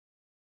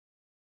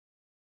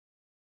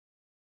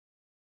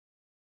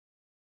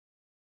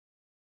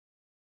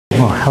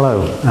Well,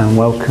 hello and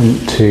welcome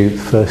to the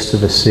first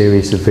of a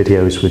series of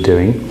videos we're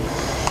doing,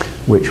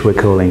 which we're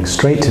calling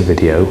Straight to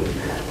Video,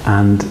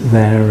 and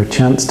they're a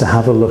chance to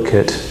have a look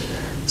at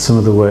some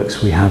of the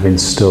works we have in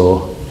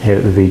store here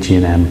at the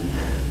VG&M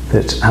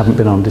that haven't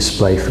been on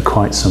display for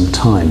quite some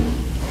time.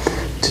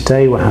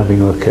 Today we're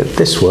having a look at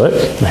this work.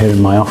 We're here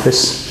in my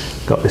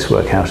office, got this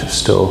work out of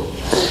store.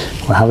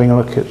 We're having a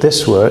look at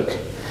this work,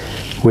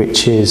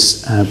 which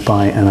is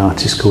by an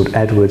artist called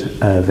Edward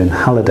Irvine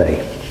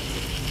Halliday.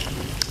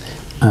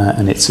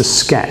 And it's a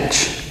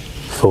sketch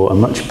for a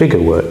much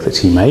bigger work that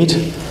he made.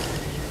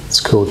 It's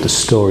called The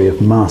Story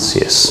of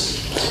Marsyas.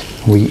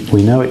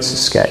 We know it's a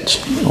sketch,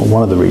 or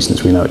one of the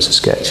reasons we know it's a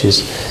sketch is,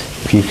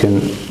 if you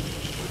can,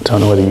 I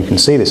don't know whether you can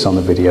see this on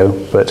the video,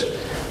 but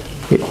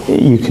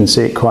you can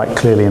see it quite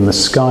clearly in the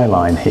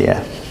skyline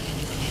here.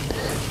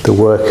 The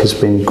work has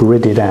been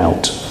gridded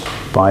out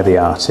by the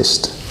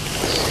artist,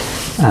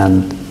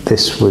 and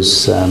this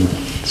was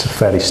it's a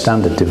fairly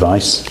standard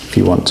device if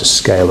you want to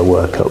scale a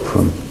work up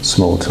from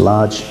small to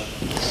large,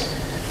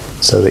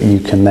 so that you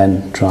can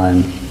then try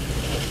and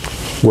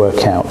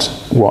work out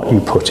what you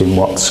put in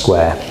what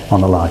square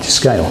on a larger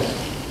scale.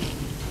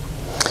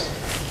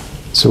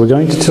 So we're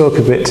going to talk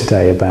a bit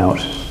today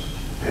about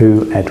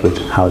who Edward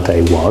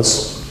Halliday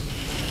was,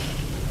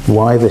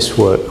 why this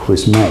work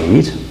was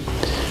made.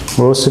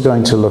 We're also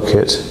going to look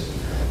at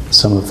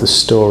some of the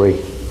story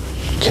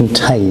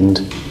contained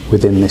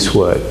within this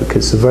work,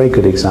 because it's a very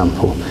good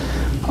example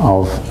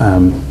of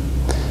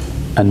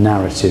a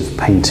narrative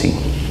painting.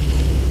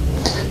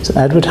 So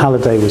Edward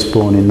Halliday was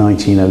born in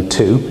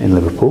 1902 in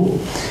Liverpool.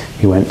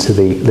 He went to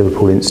the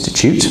Liverpool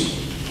Institute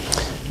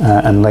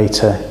and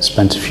later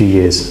spent a few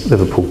years at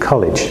Liverpool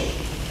College.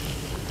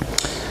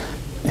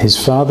 His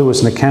father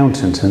was an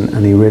accountant,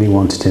 and he really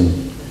wanted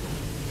him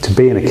to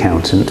be an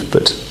accountant,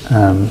 but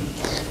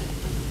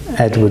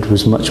Edward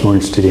was much more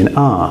interested in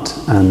art,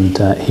 and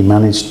he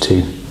managed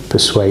to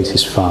persuade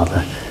his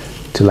father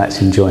to let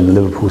him join the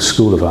Liverpool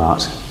School of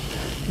Art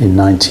in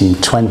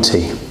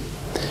 1920,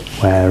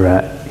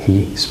 where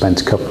he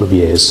spent a couple of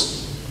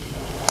years.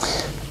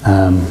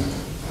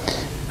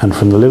 And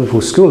from the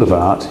Liverpool School of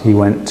Art he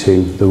went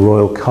to the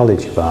Royal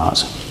College of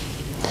Art,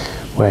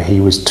 where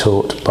he was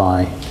taught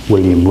by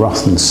William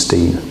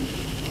Rothenstein.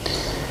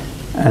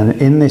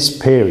 And in this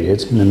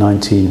period, in the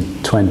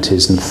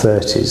 1920s and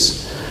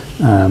 30s,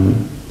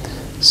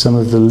 some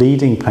of the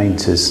leading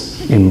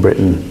painters in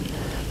Britain,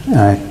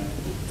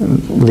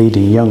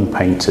 leading young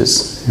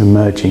painters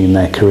emerging in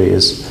their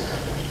careers,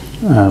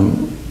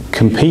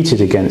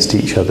 competed against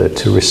each other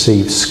to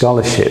receive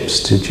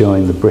scholarships to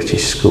join the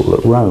British School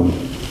at Rome.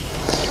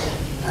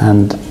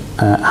 And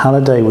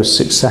Halliday was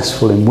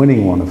successful in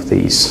winning one of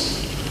these.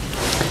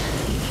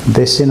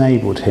 This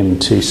enabled him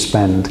to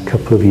spend a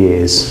couple of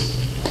years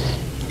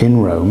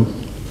in Rome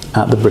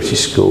at the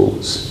British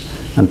schools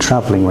and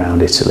travelling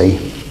around Italy.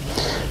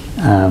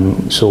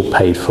 It's all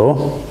paid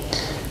for,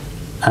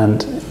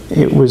 and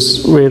it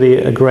was really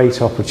a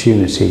great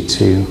opportunity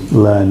to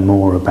learn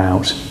more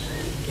about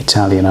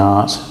Italian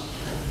art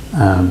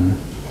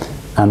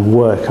and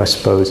work, I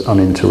suppose,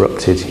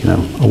 uninterrupted,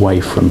 away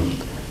from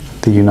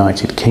the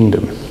United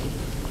Kingdom.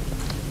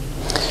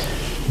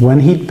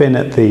 When he'd been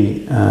at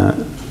the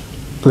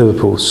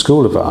Liverpool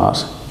School of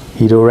Art,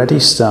 he'd already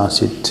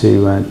started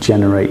to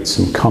generate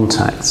some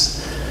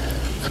contacts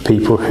for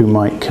people who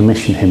might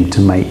commission him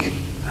to make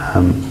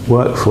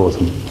work for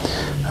them.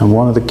 And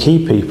one of the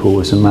key people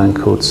was a man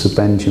called Sir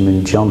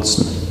Benjamin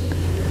Johnson.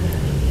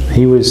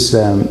 He was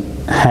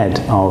head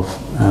of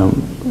a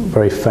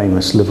very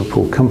famous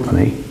Liverpool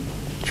company,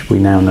 which we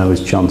now know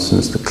as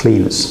Johnson's the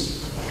Cleaners.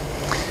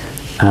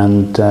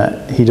 And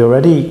he'd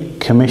already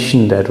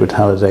commissioned Edward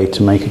Halliday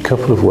to make a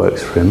couple of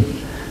works for him,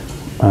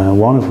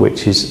 one of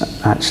which is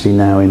actually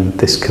now in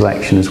this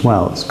collection as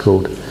well. It's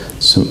called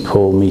St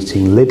Paul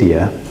Meeting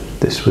Lydia.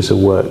 This was a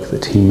work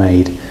that he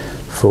made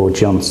for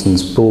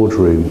Johnson's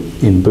boardroom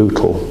in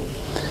Bootle,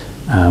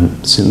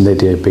 St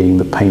Lydia being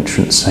the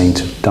patron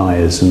saint of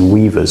dyers and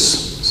weavers,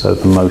 so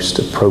the most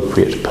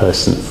appropriate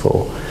person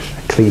for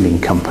a cleaning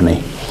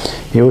company.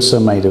 He also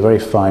made a very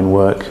fine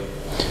work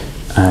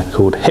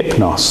called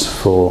Hypnos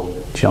for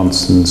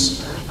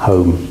Johnson's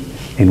home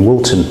in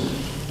Woolton.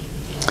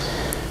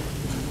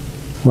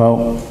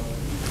 Well,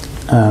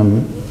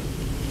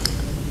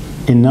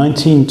 in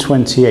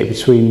 1928,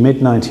 between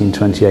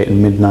mid-1928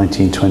 and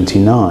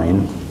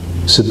mid-1929,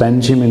 Sir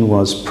Benjamin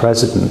was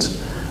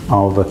president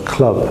of a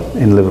club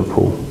in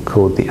Liverpool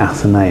called the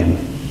Athenaeum,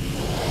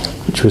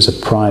 which was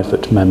a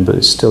private member,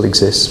 it still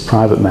exists,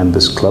 private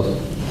members club,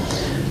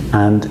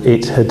 and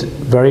it had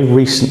very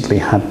recently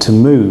had to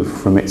move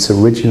from its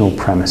original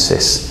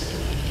premises,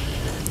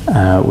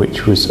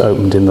 which was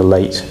opened in the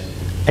late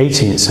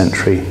 18th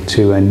century,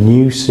 to a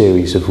new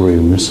series of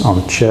rooms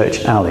on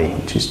Church Alley,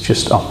 which is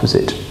just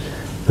opposite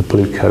the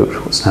Blue Coat,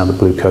 what's now the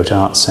Blue Coat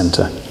Arts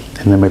Centre,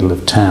 in the middle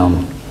of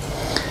town.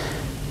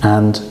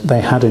 And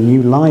they had a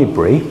new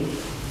library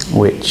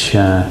which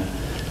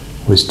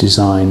was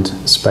designed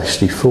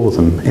especially for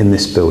them in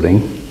this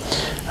building,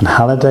 and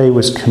Halliday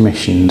was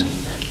commissioned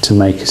to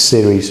make a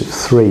series of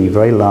 3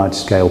 very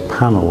large-scale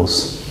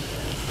panels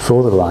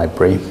for the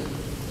library,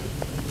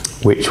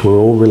 which were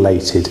all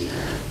related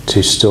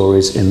to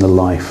stories in the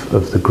life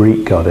of the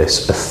Greek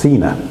goddess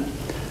Athena,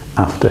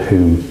 after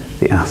whom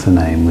the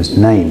Athenaeum was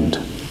named.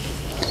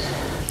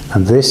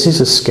 And this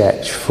is a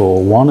sketch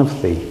for one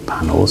of the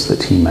panels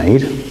that he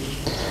made.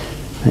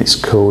 It's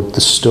called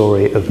The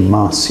Story of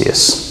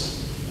Marsyas.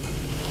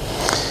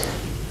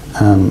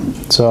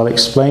 So I'll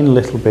explain a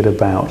little bit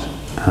about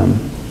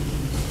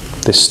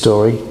this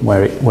story,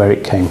 where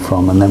it came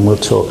from, and then we'll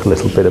talk a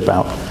little bit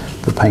about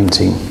the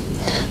painting.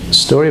 The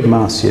Story of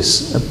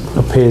Marsyas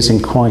appears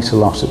in quite a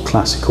lot of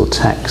classical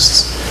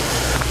texts,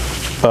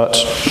 but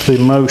the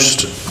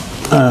most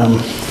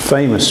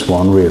famous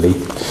one really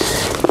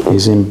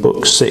is in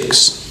Book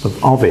 6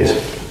 of Ovid,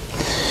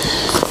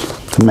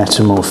 the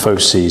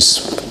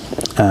Metamorphoses,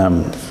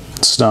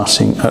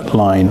 starting at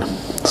line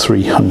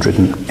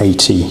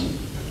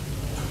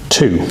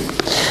 382.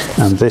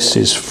 And this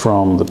is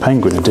from the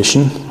Penguin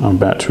edition I'm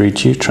about to read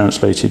to you,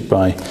 translated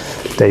by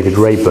David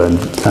Rayburn.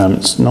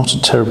 It's not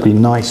a terribly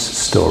nice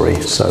story,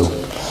 so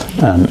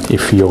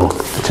if you're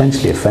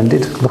potentially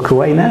offended, look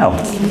away now.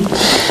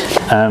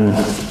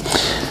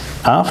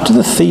 After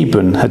the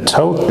Theban had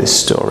told this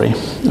story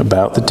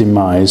about the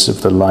demise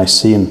of the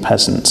Lycian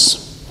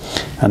peasants,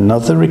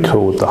 another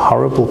recalled the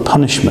horrible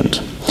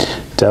punishment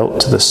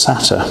dealt to the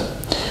satyr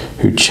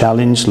who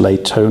challenged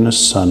Latona's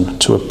son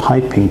to a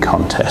piping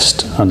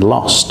contest and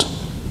lost.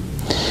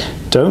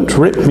 "Don't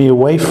rip me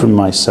away from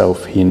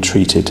myself," he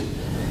entreated.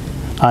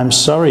 "I'm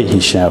sorry," he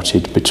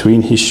shouted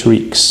between his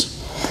shrieks.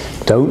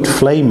 "Don't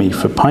flay me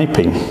for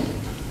piping."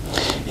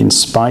 In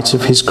spite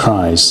of his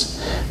cries,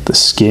 the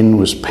skin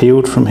was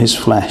peeled from his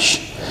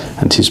flesh,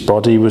 and his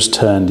body was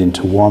turned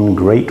into one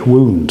great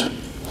wound.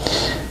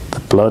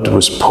 The blood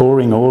was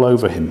pouring all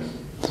over him.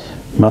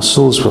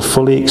 Muscles were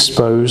fully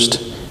exposed,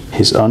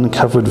 his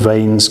uncovered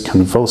veins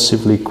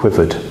convulsively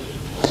quivered,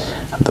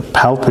 and the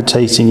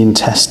palpitating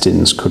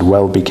intestines could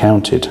well be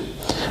counted,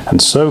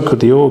 and so could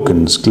the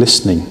organs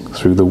glistening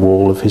through the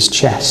wall of his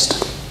chest.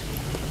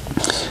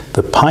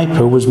 The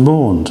piper was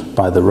mourned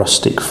by the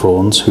rustic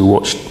fauns who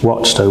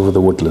watched over the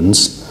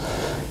woodlands,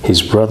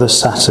 his brother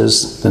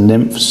satyrs, the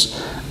nymphs,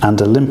 and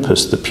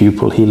Olympus, the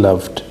pupil he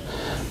loved,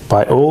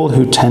 by all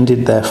who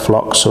tended their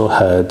flocks or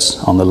herds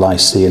on the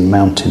Lycian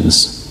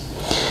mountains.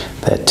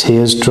 Their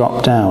tears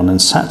dropped down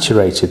and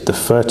saturated the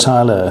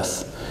fertile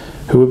earth,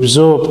 who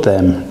absorbed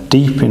them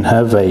deep in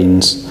her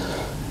veins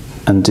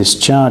and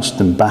discharged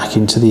them back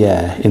into the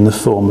air in the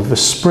form of a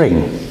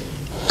spring.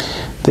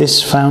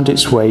 This found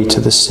its way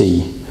to the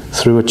sea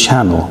through a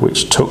channel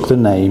which took the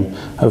name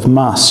of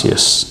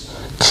Marsyas,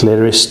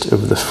 clearest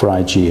of the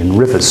Phrygian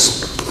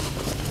rivers.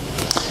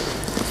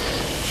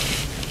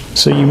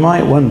 So you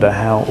might wonder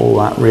how all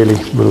that really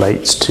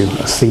relates to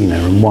Athena,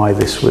 and why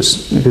this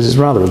was, because it's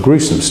rather a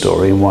gruesome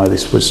story, and why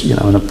this was,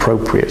 an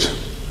appropriate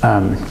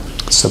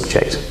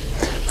subject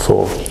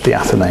for the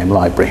Athenaeum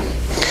Library.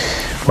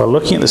 Well,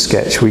 looking at the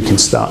sketch, we can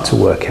start to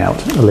work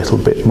out a little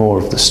bit more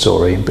of the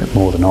story, a bit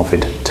more than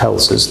Ovid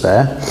tells us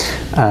there.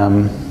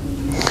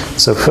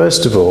 So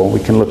first of all, we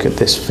can look at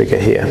this figure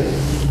here,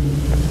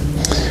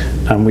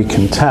 and we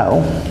can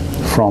tell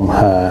from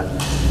her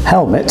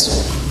helmet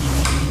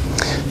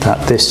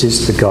that this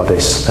is the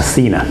goddess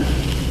Athena.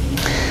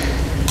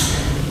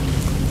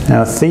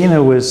 Now,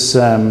 Athena was,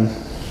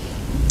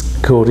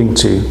 according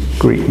to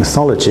Greek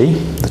mythology,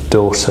 the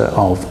daughter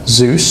of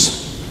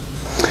Zeus,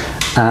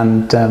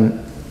 and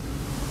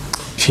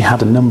she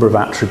had a number of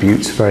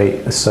attributes very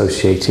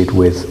associated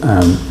with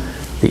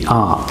the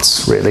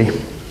arts, really,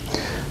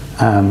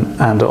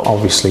 and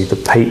obviously the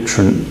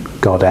patron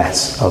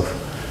goddess of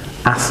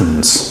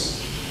Athens.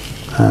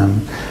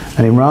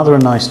 And in rather a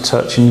nice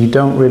touch, and you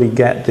don't really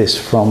get this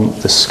from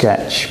the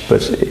sketch,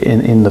 but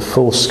in the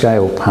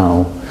full-scale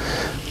panel,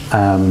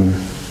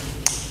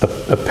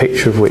 a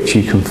picture of which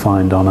you can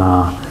find on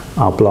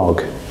our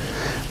blog.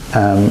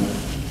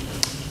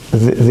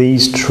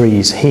 These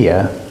trees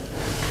here,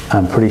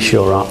 I'm pretty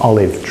sure are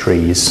olive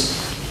trees,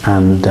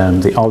 and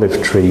the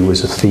olive tree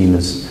was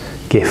Athena's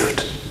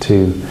gift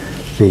to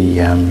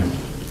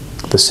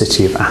the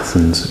city of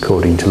Athens,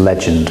 according to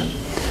legend.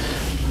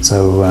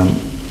 So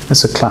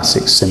it's a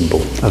classic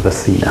symbol of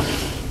Athena.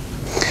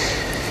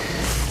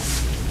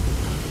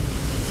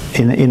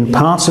 In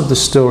part of the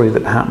story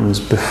that happens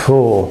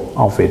before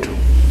Ovid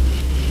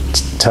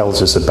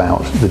tells us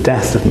about the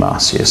death of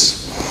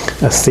Marsyas,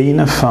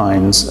 Athena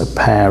finds a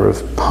pair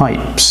of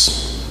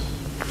pipes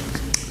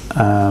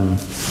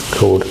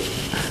called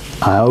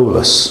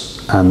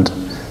Aeolus, and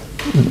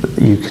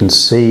you can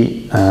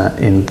see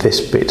in this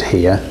bit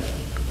here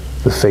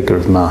the figure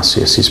of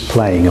Marsyas is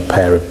playing a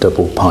pair of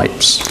double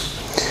pipes.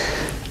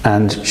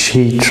 And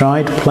she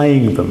tried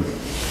playing them,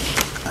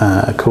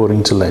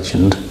 according to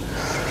legend,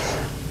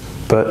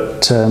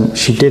 but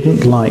she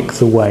didn't like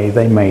the way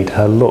they made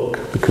her look,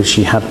 because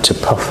she had to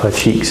puff her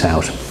cheeks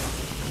out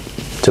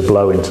to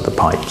blow into the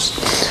pipes,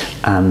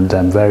 and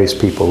various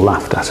people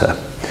laughed at her,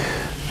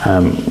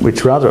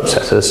 which rather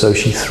upset her, so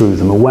she threw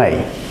them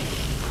away.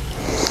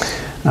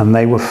 and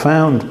they were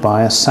found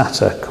by a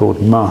satyr called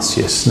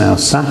Marsyas. Now,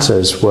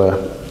 satyrs were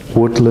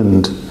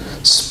woodland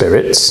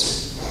spirits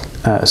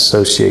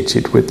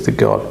associated with the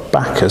god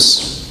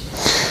Bacchus,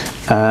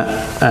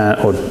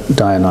 or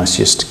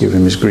Dionysius to give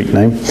him his Greek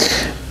name.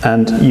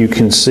 And you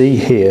can see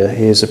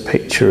here's a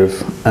picture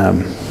of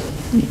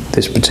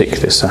this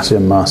particular satyr,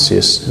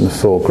 Marsyas, in the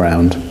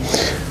foreground.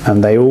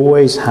 And they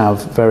always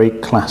have very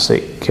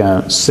classic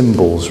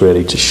symbols,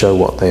 really, to show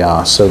what they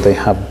are. So they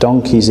have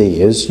donkey's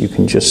ears. You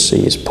can just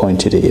see his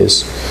pointed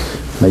ears.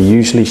 They're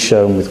usually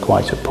shown with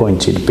quite a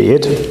pointed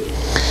beard.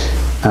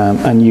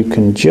 And you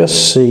can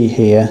just see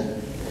here,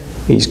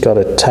 he's got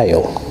a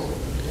tail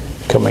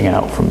coming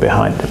out from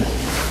behind him.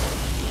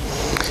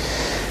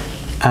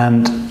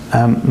 And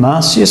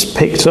Marsyas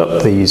picked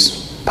up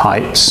these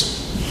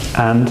pipes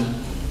and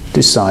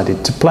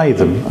decided to play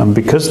them, and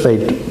because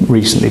they'd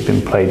recently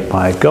been played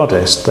by a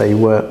goddess, they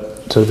were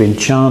sort of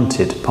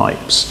enchanted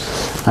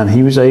pipes, and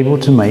he was able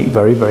to make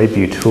very, very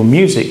beautiful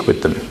music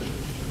with them.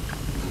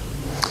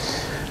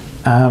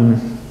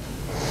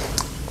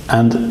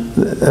 And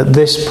at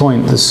this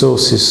point,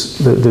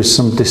 there's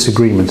some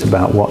disagreement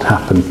about what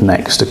happened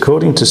next.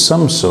 According to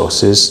some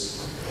sources,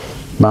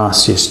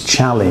 Marsyas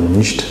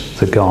challenged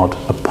the god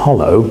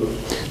Apollo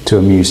to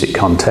a music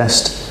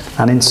contest,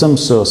 and in some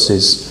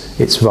sources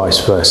it's vice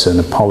versa, and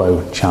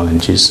Apollo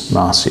challenges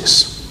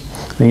Marsyas.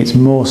 I think it's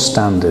more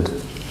standard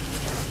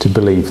to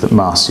believe that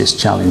Marsyas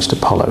challenged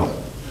Apollo.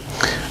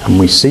 And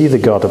we see the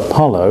god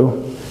Apollo,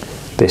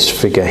 this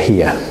figure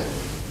here,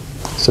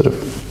 sort of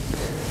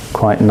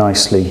quite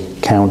nicely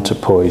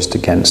counterpoised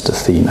against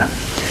Athena.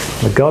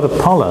 The god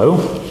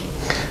Apollo,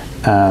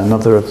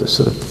 another of the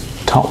sort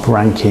of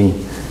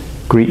top-ranking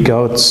Greek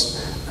gods,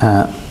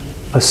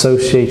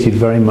 associated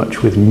very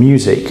much with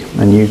music,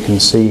 and you can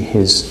see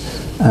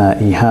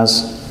he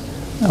has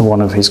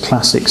one of his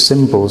classic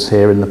symbols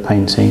here in the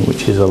painting,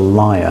 which is a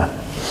lyre.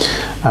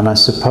 And I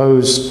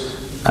suppose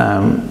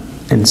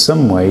in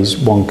some ways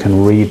one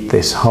can read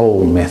this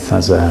whole myth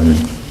as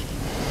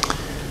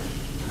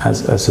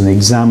an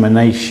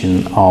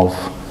examination of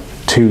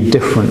two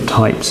different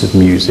types of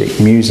music: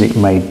 music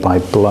made by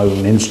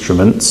blown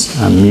instruments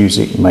and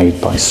music made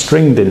by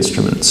stringed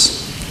instruments.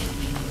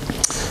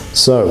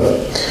 So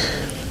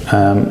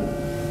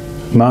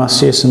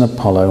Marsyas and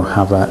Apollo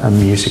have a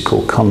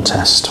musical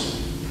contest,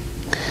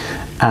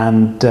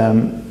 and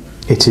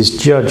it is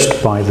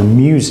judged by the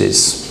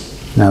muses.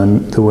 Now,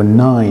 there were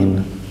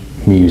 9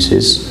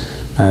 muses,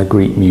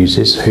 Greek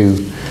muses, who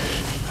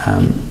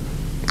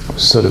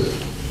sort of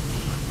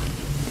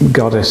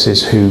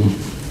goddesses who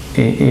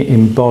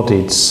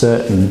embodied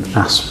certain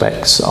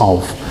aspects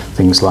of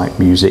things like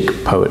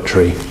music,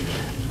 poetry,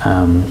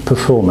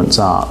 performance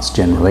arts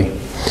generally.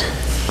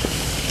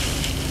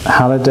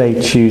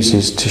 Halliday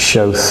chooses to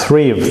show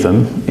 3 of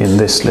them in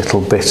this little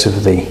bit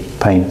of the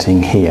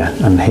painting here,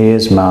 and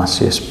here's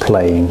Marsyas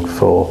playing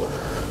for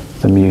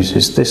the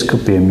muses. This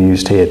could be a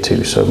muse here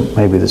too, so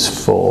maybe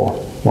there's 4,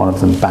 one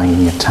of them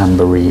banging a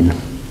tambourine.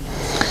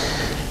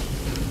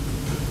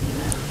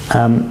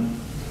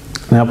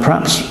 Now,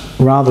 perhaps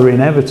rather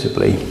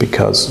inevitably,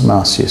 because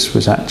Marsyas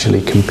was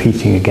actually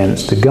competing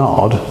against a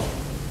god,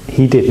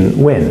 he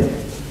didn't win.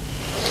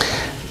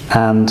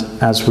 And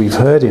as we've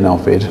heard in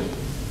Ovid,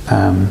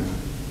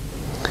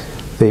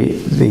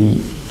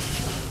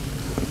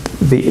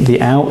 the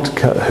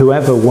outcome,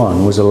 whoever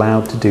won was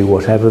allowed to do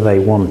whatever they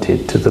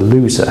wanted to the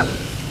loser,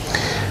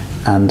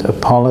 and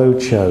Apollo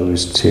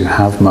chose to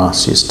have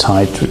Marsyas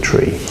tied to a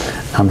tree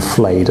and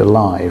flayed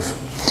alive.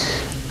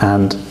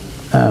 And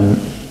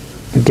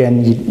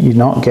again, you're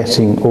not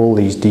getting all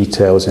these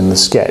details in the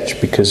sketch,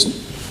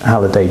 because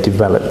Halliday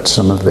developed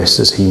some of this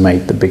as he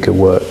made the bigger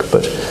work,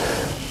 but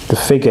the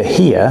figure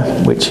here,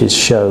 which is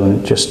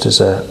shown just as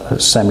a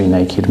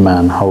semi-naked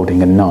man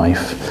holding a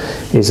knife,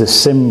 is a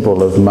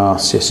symbol of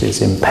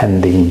Marsyas's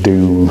impending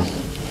doom.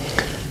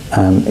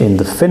 In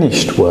the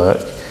finished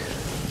work,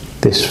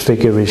 this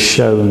figure is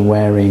shown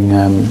wearing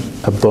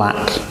a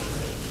black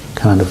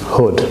kind of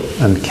hood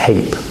and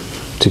cape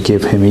to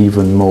give him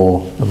even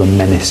more of a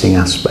menacing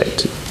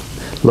aspect.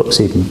 It looks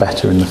even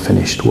better in the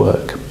finished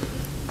work.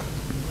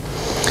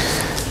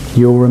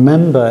 You'll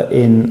remember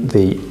in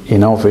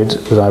Ovid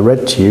that I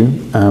read to you,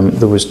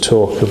 there was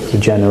talk of the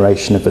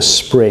generation of a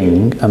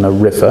spring and a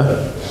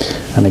river,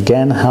 and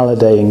again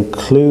Halliday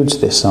includes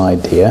this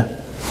idea.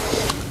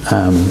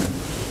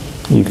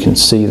 You can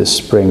see the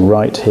spring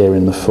right here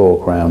in the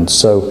foreground.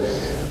 So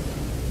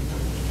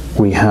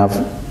we have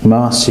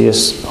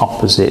Marsyas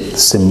opposite the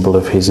symbol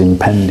of his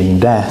impending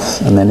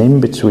death, and then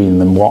in between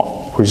them,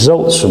 what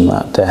results from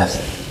that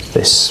death,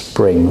 this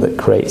spring that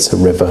creates a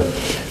river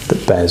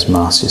that bears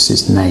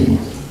Marsyas's name.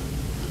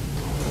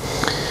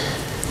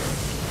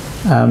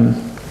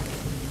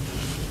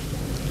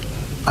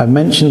 I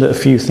mentioned that a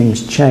few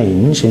things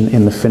change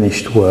in the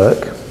finished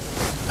work.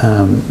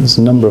 There's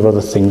a number of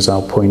other things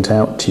I'll point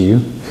out to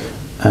you.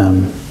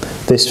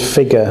 This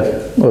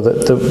figure, or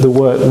the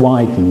work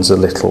widens a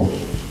little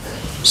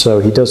So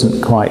he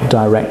doesn't quite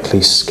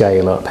directly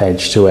scale up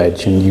edge to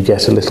edge, and you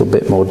get a little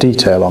bit more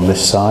detail on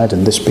this side,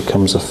 and this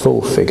becomes a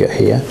full figure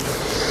here.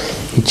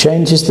 He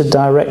changes the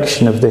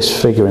direction of this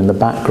figure in the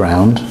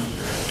background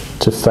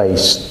to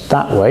face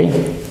that way,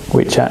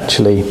 which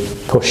actually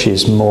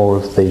pushes more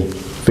of the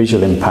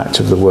visual impact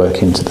of the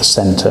work into the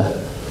centre.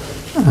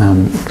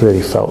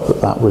 Clearly felt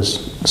that that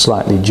was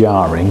slightly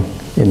jarring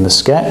in the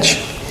sketch,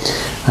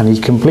 and he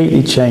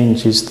completely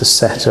changes the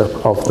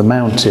setup of the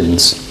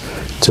mountains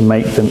to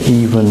make them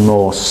even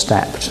more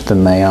stepped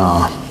than they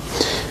are.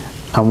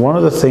 And one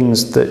of the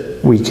things that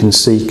we can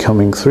see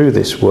coming through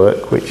this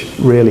work, which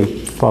really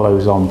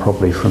follows on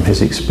probably from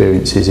his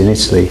experiences in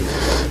Italy,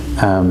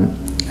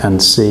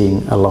 and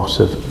seeing a lot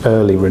of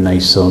early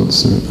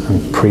Renaissance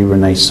and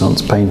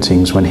pre-Renaissance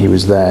paintings when he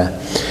was there,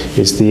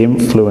 is the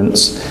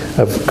influence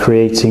of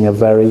creating a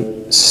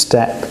very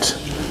stepped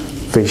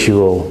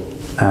visual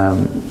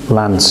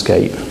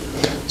landscape.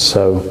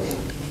 So,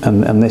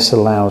 and this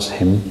allows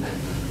him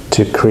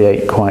to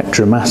create quite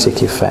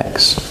dramatic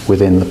effects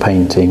within the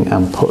painting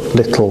and put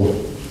little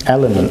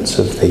elements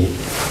of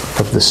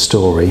the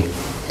story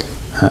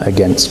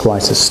against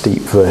quite a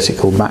steep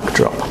vertical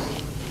backdrop.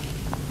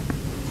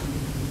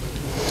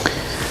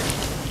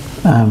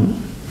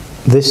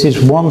 This is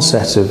one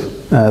set of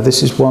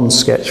this is one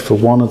sketch for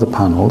one of the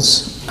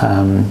panels.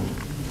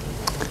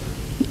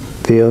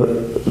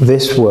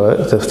 This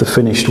work, the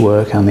finished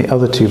work, and the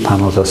other two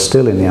panels are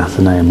still in the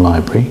Athenaeum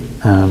Library,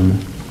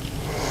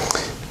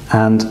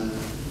 and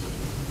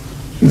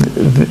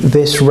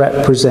this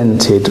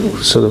represented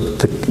sort of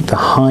the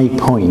high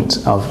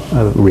point of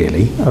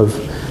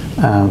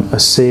a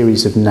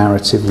series of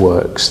narrative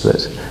works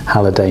that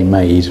Halliday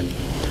made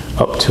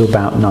up to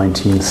about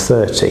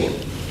 1930.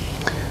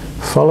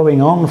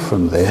 Following on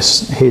from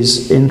this,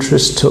 his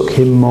interest took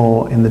him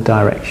more in the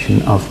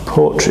direction of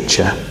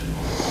portraiture.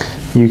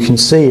 You can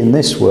see in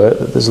this work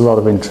that there's a lot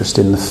of interest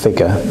in the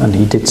figure, and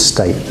he did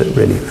state that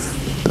really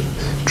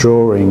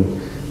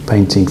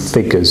painting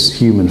figures,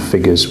 human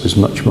figures, was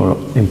much more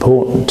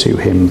important to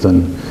him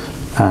than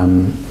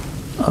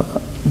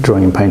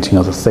drawing and painting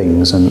other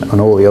things, and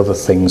all the other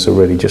things are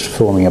really just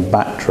forming a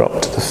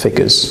backdrop to the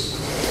figures.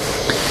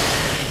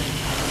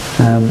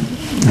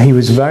 He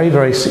was very,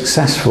 very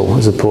successful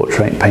as a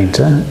portrait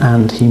painter,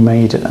 and he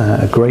made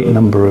a great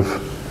number of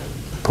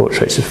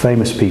portraits of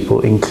famous people,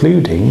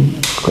 including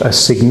a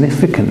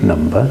significant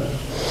number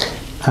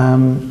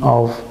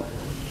of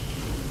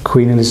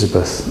Queen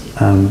Elizabeth,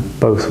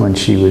 both when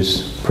she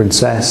was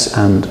princess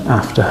and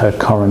after her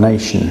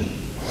coronation.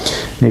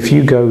 And if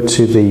you go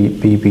to the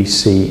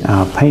BBC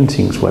Our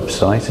Paintings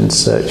website and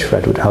search for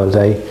Edward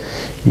Halliday,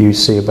 you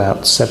see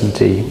about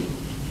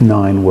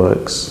 79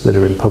 works that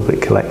are in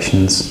public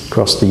collections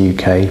across the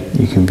UK.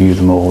 You can view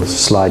them all as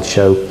a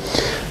slideshow,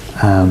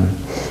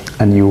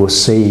 and you will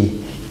see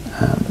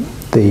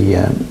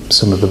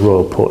some of the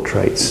royal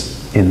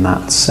portraits in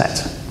that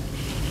set.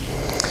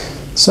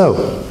 So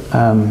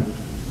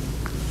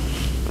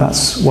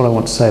that's what I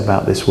want to say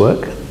about this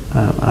work.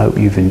 I hope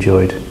you've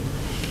enjoyed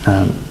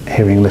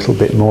hearing a little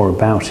bit more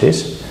about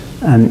it,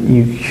 and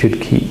you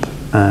should keep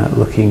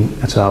looking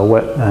at our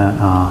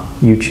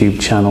YouTube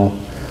channel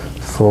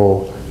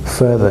for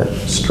further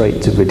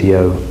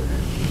straight-to-video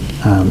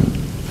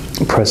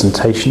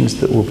presentations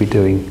that we'll be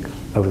doing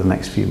over the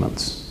next few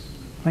months.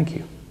 Thank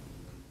you.